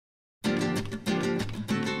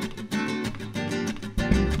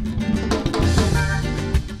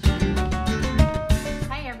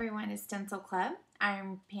Stencil Club.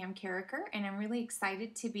 I'm Pam Carriker, and I'm really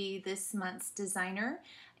excited to be this month's designer.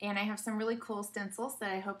 And I have some really cool stencils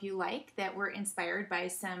that I hope you like that were inspired by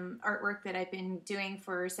some artwork that I've been doing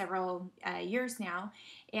for several years now.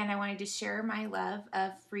 And I wanted to share my love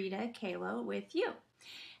of Frida Kahlo with you.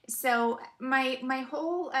 So my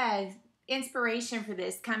whole inspiration for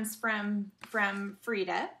this comes from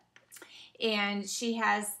Frida. And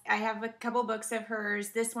I have a couple books of hers.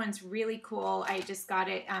 This one's really cool. I just got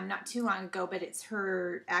it not too long ago, but it's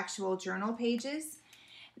her actual journal pages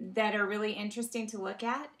that are really interesting to look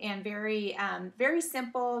at and very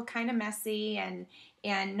simple, kind of messy, and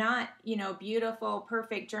not, beautiful,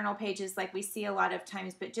 perfect journal pages like we see a lot of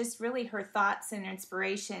times, but just really her thoughts and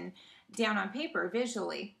inspiration down on paper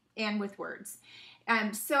visually and with words.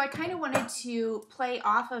 So I kind of wanted to play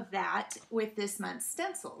off of that with this month's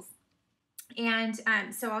stencils. And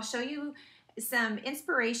so I'll show you some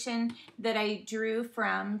inspiration that I drew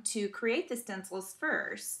from to create the stencils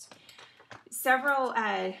first.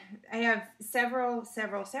 I have several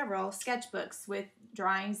sketchbooks with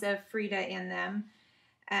drawings of Frida in them.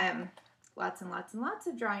 Lots and lots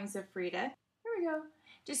of drawings of Frida. Here we go.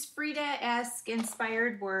 Just Frida-esque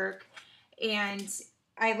inspired work. And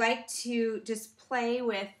I like to just play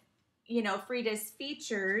with, Frida's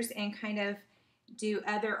features and kind of do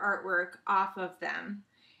other artwork off of them.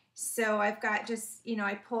 So I've got just,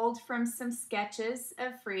 I pulled from some sketches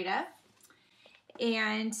of Frida,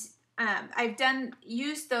 and I've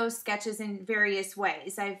used those sketches in various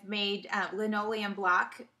ways. I've made linoleum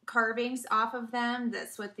block carvings off of them.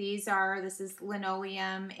 That's what these are. This is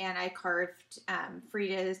linoleum, and I carved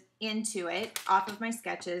Frida into it off of my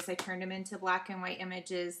sketches. I turned them into black and white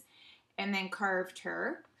images and then carved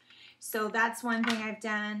her. So that's one thing I've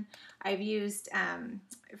done. I've used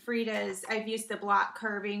I've used the block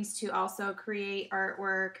carvings to also create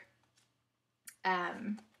artwork.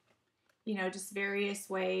 Just various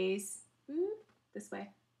ways. This way.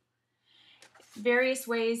 Various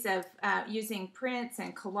ways of using prints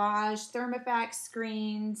and collage, thermofax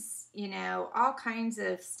screens, all kinds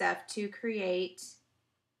of stuff to create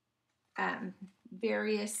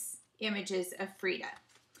various images of Frida.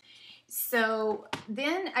 So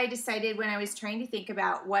then I decided, when I was trying to think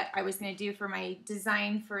about what I was going to do for my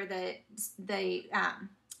design for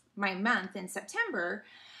my month in September,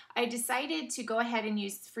 I decided to go ahead and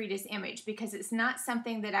use Frida's image, because it's not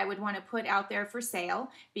something that I would want to put out there for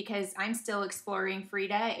sale, because I'm still exploring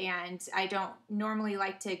Frida, and I don't normally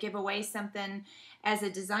like to give away something as a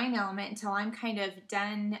design element until I'm kind of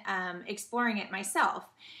done exploring it myself.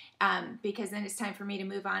 Because then it's time for me to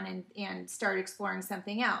move on and start exploring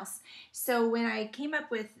something else. So when I came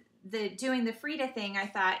up with doing the Frida thing, I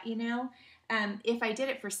thought, if I did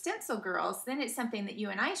it for Stencil Girls, then it's something that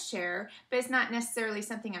you and I share, but it's not necessarily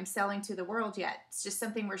something I'm selling to the world yet. It's just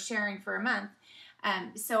something we're sharing for a month.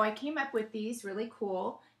 So I came up with these really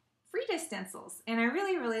cool Frida stencils, and I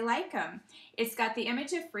really like them. It's got the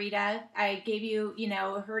image of Frida. I gave you,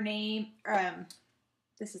 her name.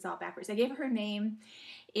 This is all backwards. I gave her name,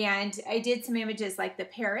 and I did some images like the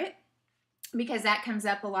parrot, because that comes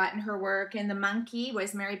up a lot in her work, and the monkey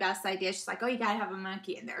was Mary Beth's idea. She's like, oh, you gotta have a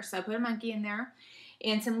monkey in there. So I put a monkey in there,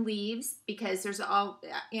 and some leaves, because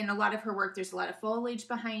in a lot of her work, there's a lot of foliage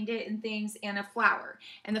behind it and things, and a flower.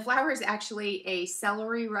 And the flower is actually a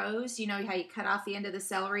celery rose. You know how you cut off the end of the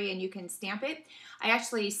celery and you can stamp it? I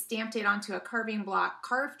actually stamped it onto a carving block,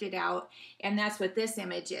 carved it out, and that's what this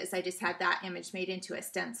image is. I just had that image made into a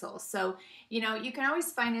stencil. So, you can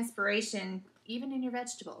always find inspiration even in your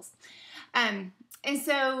vegetables. And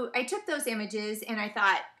so I took those images, and I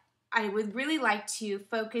thought I would really like to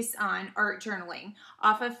focus on art journaling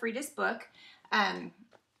off of Frida's book.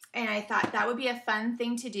 And I thought that would be a fun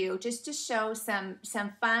thing to do, just to show some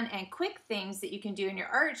fun and quick things that you can do in your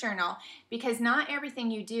art journal, because not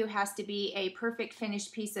everything you do has to be a perfect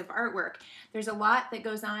finished piece of artwork. There's a lot that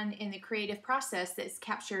goes on in the creative process that's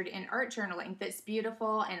captured in art journaling that's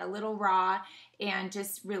beautiful and a little raw and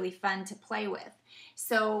just really fun to play with.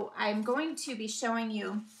 So I'm going to be showing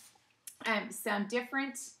you some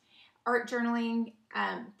different art journaling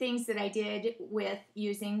things that I did with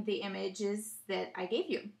using the images that I gave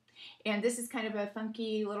you. And this is kind of a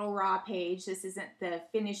funky little raw page. This isn't the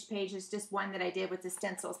finished page. It's just one that I did with the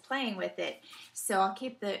stencils playing with it. So I'll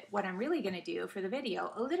keep what I'm really going to do for the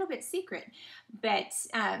video a little bit secret. But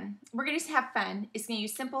we're going to just have fun. It's going to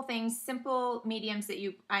use simple things, simple mediums that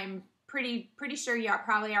I'm pretty sure you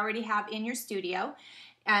probably already have in your studio.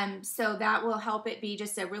 So that will help it be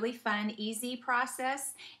just a really fun, easy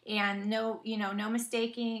process, and no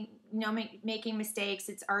making mistakes.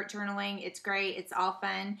 It's art journaling. It's great. It's all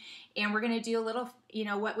fun. And we're going to do a little,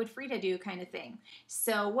 what would Frida do kind of thing.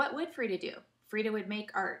 So what would Frida do? Frida would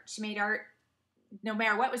make art. She made art no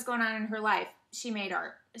matter what was going on in her life. She made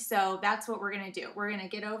art. So that's what we're going to do. We're going to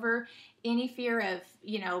get over any fear of,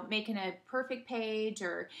 making a perfect page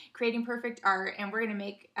or creating perfect art, and we're going to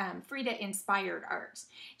make Frida inspired art.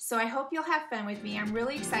 So I hope you'll have fun with me. I'm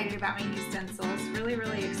really excited about my new stencils. Really,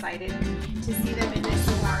 really excited to see them in this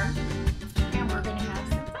form. And we're going to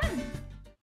have some